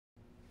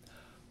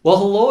Well,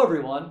 hello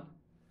everyone.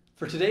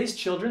 For today's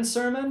children's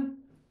sermon,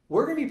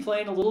 we're going to be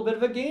playing a little bit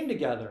of a game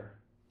together.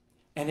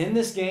 And in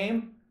this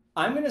game,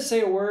 I'm going to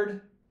say a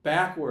word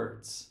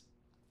backwards.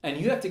 And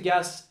you have to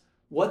guess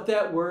what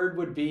that word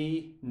would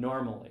be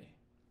normally.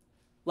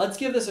 Let's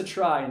give this a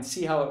try and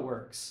see how it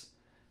works.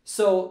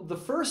 So the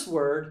first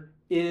word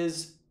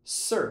is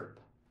SERP.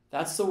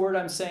 That's the word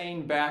I'm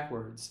saying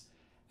backwards.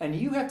 And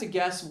you have to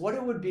guess what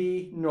it would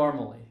be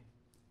normally.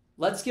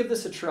 Let's give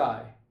this a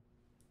try.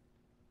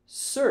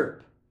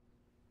 SERP.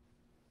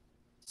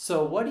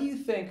 So what do you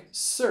think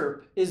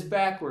SERP is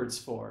backwards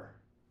for?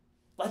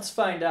 Let's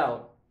find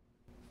out.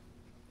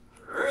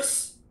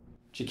 Purse.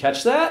 Did you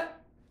catch that?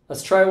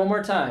 Let's try one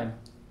more time.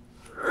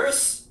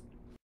 Purse.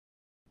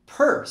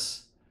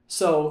 Purse.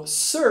 So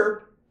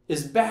SERP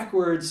is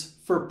backwards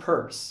for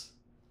purse.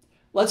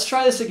 Let's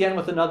try this again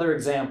with another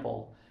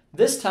example.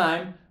 This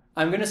time,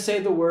 I'm going to say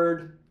the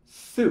word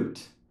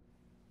thoot.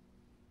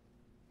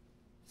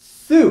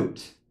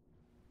 Thoot.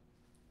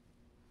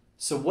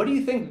 So what do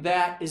you think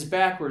that is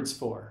backwards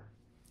for?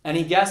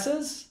 Any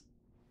guesses?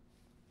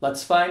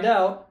 Let's find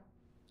out.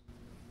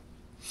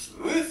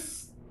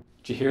 Smooth.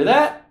 Did you hear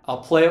that?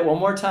 I'll play it one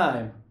more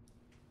time.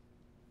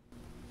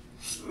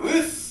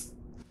 Smooth.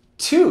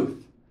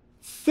 Tooth.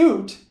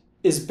 Thoot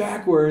is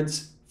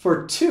backwards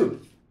for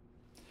tooth.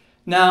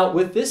 Now,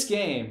 with this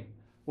game,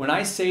 when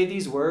I say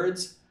these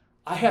words,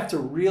 I have to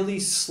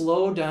really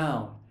slow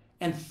down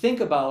and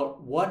think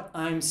about what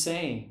I'm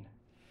saying.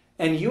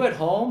 And you at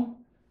home,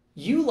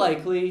 you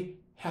likely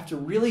have to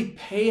really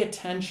pay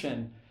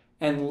attention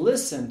and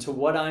listen to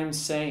what I'm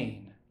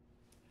saying.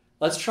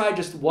 Let's try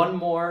just one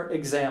more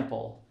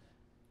example.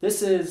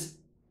 This is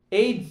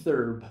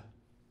adverb.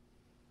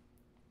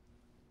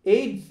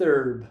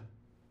 Adverb.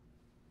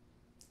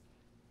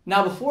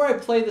 Now, before I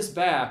play this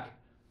back,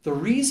 the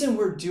reason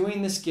we're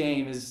doing this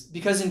game is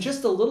because in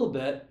just a little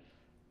bit,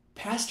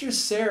 Pastor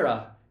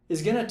Sarah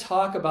is going to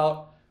talk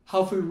about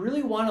how if we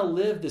really want to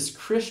live this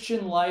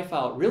Christian life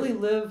out, really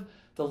live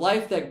the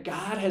life that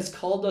God has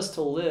called us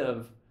to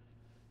live,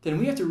 then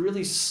we have to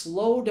really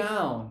slow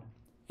down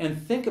and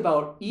think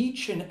about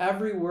each and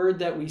every word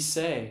that we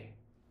say.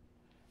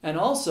 And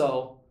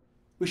also,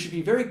 we should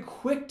be very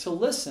quick to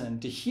listen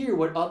to hear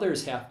what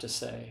others have to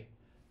say,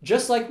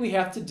 just like we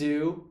have to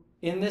do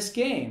in this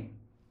game.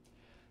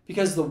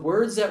 Because the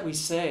words that we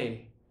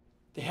say,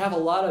 they have a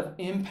lot of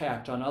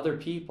impact on other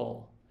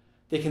people.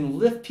 They can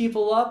lift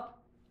people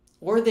up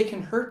or they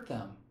can hurt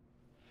them.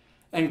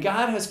 And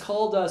God has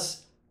called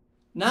us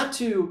not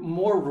to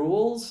more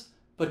rules,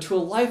 but to a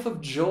life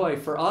of joy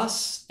for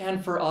us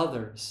and for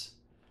others.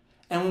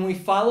 And when we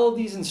follow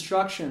these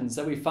instructions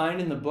that we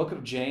find in the book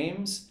of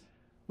James,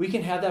 we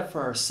can have that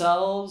for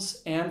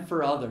ourselves and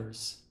for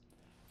others.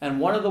 And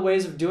one of the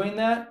ways of doing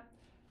that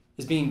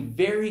is being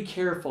very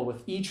careful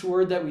with each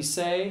word that we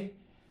say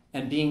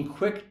and being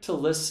quick to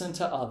listen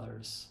to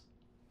others.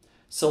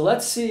 So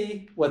let's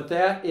see what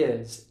that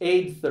is.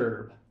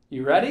 Adverb.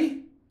 You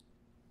ready?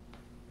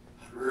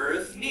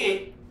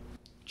 Birthday.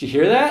 Did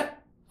you hear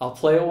that? I'll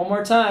play it one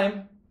more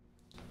time.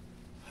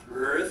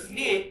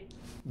 Birthday.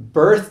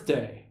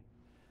 Birthday.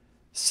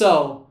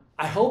 So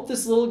I hope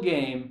this little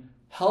game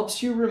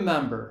helps you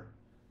remember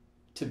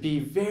to be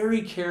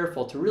very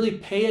careful, to really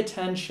pay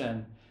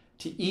attention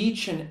to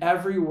each and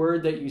every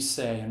word that you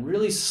say and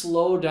really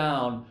slow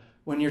down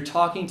when you're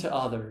talking to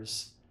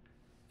others.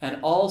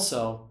 And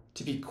also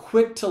to be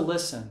quick to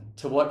listen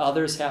to what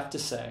others have to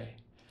say,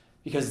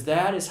 because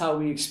that is how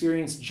we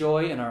experience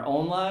joy in our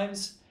own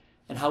lives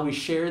and how we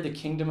share the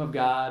kingdom of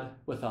God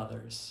with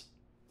others.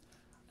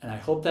 And I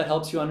hope that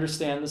helps you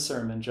understand the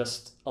sermon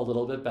just a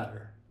little bit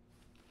better.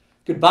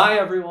 Goodbye,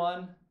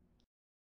 everyone.